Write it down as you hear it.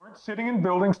Sitting in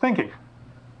buildings thinking.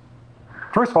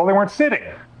 First of all, they weren't sitting.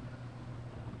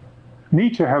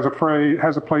 Nietzsche has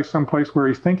a place someplace where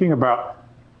he's thinking about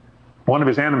one of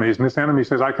his enemies, and this enemy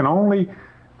says, I can only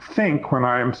think when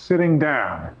I am sitting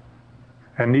down.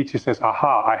 And Nietzsche says,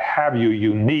 aha, I have you,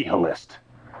 you nihilist.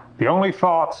 The only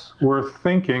thoughts worth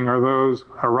thinking are those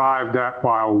arrived at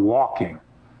while walking.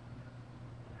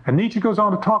 And Nietzsche goes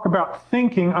on to talk about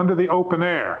thinking under the open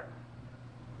air.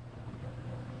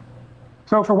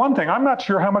 So for one thing, I'm not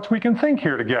sure how much we can think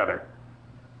here together.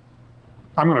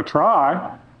 I'm going to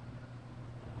try.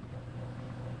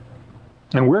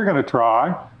 And we're going to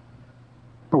try.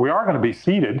 But we are going to be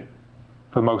seated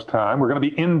for the most time. We're going to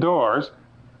be indoors.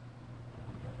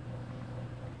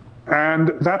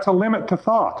 And that's a limit to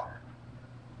thought.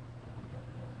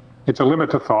 It's a limit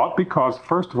to thought because,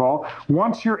 first of all,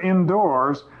 once you're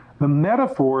indoors, the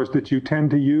metaphors that you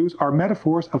tend to use are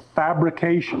metaphors of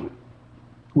fabrication.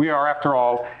 We are, after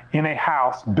all, in a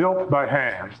house built by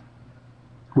hands.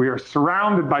 We are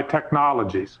surrounded by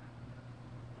technologies.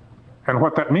 And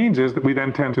what that means is that we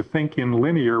then tend to think in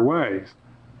linear ways.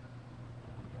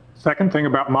 Second thing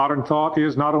about modern thought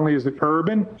is not only is it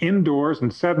urban, indoors,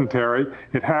 and sedentary,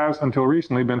 it has, until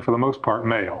recently, been for the most part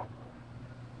male.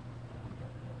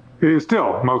 It is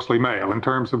still mostly male in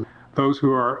terms of those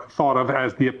who are thought of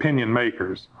as the opinion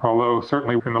makers, although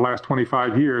certainly in the last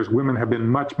 25 years, women have been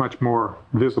much, much more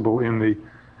visible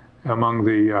among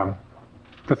the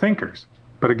thinkers.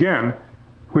 But again,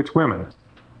 which women?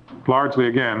 Largely,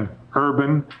 again,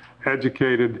 urban,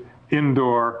 educated,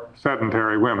 indoor,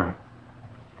 sedentary women,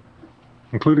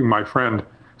 including my friend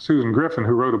Susan Griffin,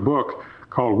 who wrote a book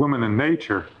called Woman in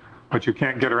Nature, but you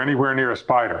can't get her anywhere near a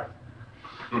spider.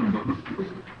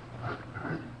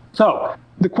 So,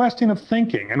 the question of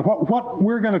thinking, and what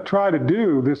we're going to try to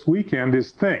do this weekend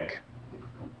is think.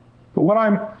 But what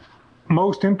I'm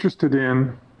most interested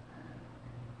in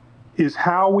is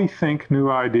how we think new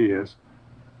ideas,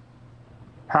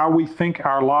 how we think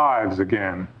our lives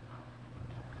again.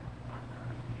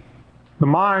 The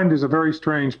mind is a very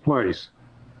strange place.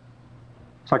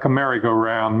 It's like a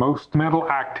merry-go-round. Most mental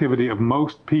activity of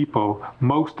most people,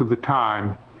 most of the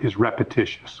time, is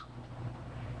repetitious.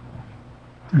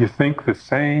 You think the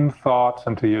same thoughts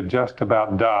until you just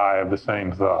about die of the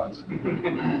same thoughts.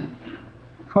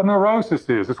 It's what neurosis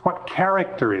is. It's what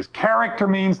character is. Character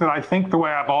means that I think the way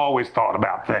I've always thought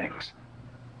about things.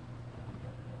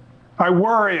 I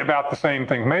worry about the same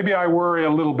thing. Maybe I worry a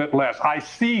little bit less. I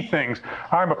see things.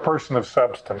 I'm a person of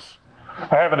substance.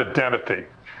 I have an identity.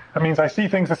 That means I see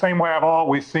things the same way I've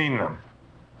always seen them.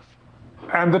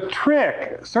 And the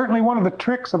trick, certainly one of the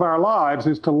tricks of our lives,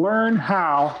 is to learn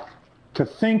how to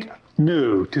think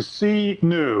new, to see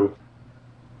new.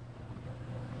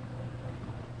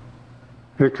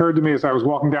 It occurred to me as I was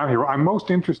walking down here, I'm most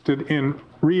interested in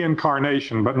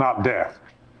reincarnation, but not death.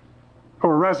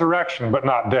 Or resurrection, but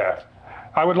not death.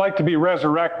 I would like to be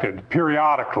resurrected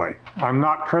periodically. I'm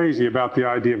not crazy about the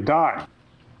idea of dying.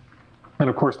 And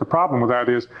of course, the problem with that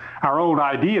is our old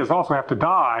ideas also have to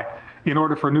die in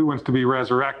order for new ones to be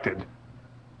resurrected.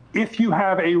 If you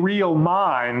have a real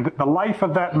mind, the life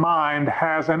of that mind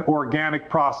has an organic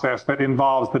process that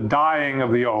involves the dying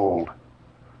of the old.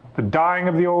 The dying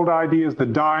of the old ideas, the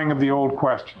dying of the old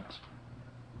questions.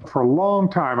 For a long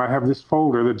time, I have this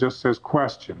folder that just says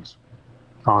questions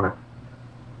on it.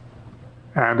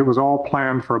 And it was all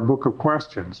planned for a book of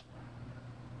questions.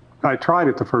 I tried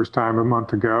it the first time a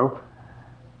month ago.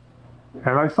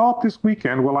 And I thought this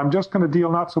weekend, well, I'm just going to deal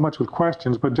not so much with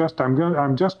questions, but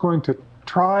I'm just going to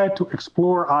try to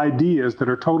explore ideas that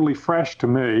are totally fresh to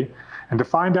me and to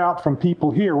find out from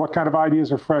people here what kind of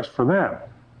ideas are fresh for them.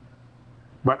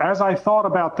 But as I thought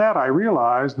about that, I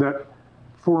realized that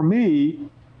for me,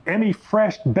 any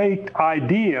fresh-baked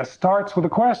idea starts with a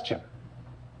question.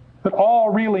 That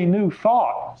all really new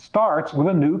thought starts with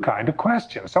a new kind of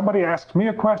question. Somebody asks me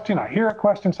a question, I hear a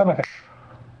question, somebody thinks,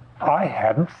 I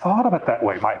hadn't thought of it that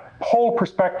way. My whole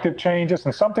perspective changes,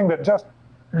 and something that just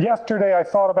yesterday I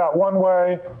thought about one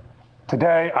way,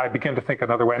 today I begin to think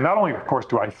another way. And not only, of course,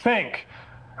 do I think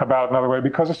about another way,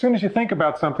 because as soon as you think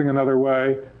about something another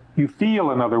way, you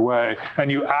feel another way,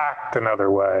 and you act another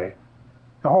way.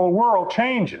 The whole world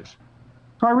changes.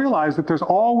 So I realized that there's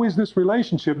always this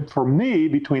relationship for me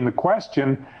between the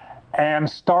question and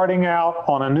starting out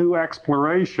on a new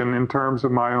exploration in terms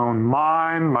of my own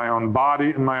mind, my own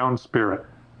body, and my own spirit.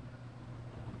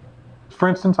 For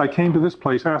instance, I came to this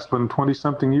place, Esalen,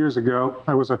 20-something years ago.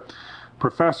 I was a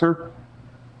professor,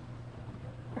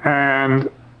 and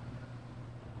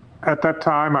at that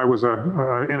time I was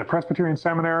in a Presbyterian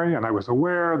seminary, and I was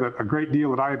aware that a great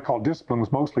deal that I had called discipline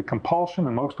was mostly compulsion,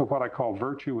 and most of what I called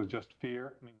virtue was just fear.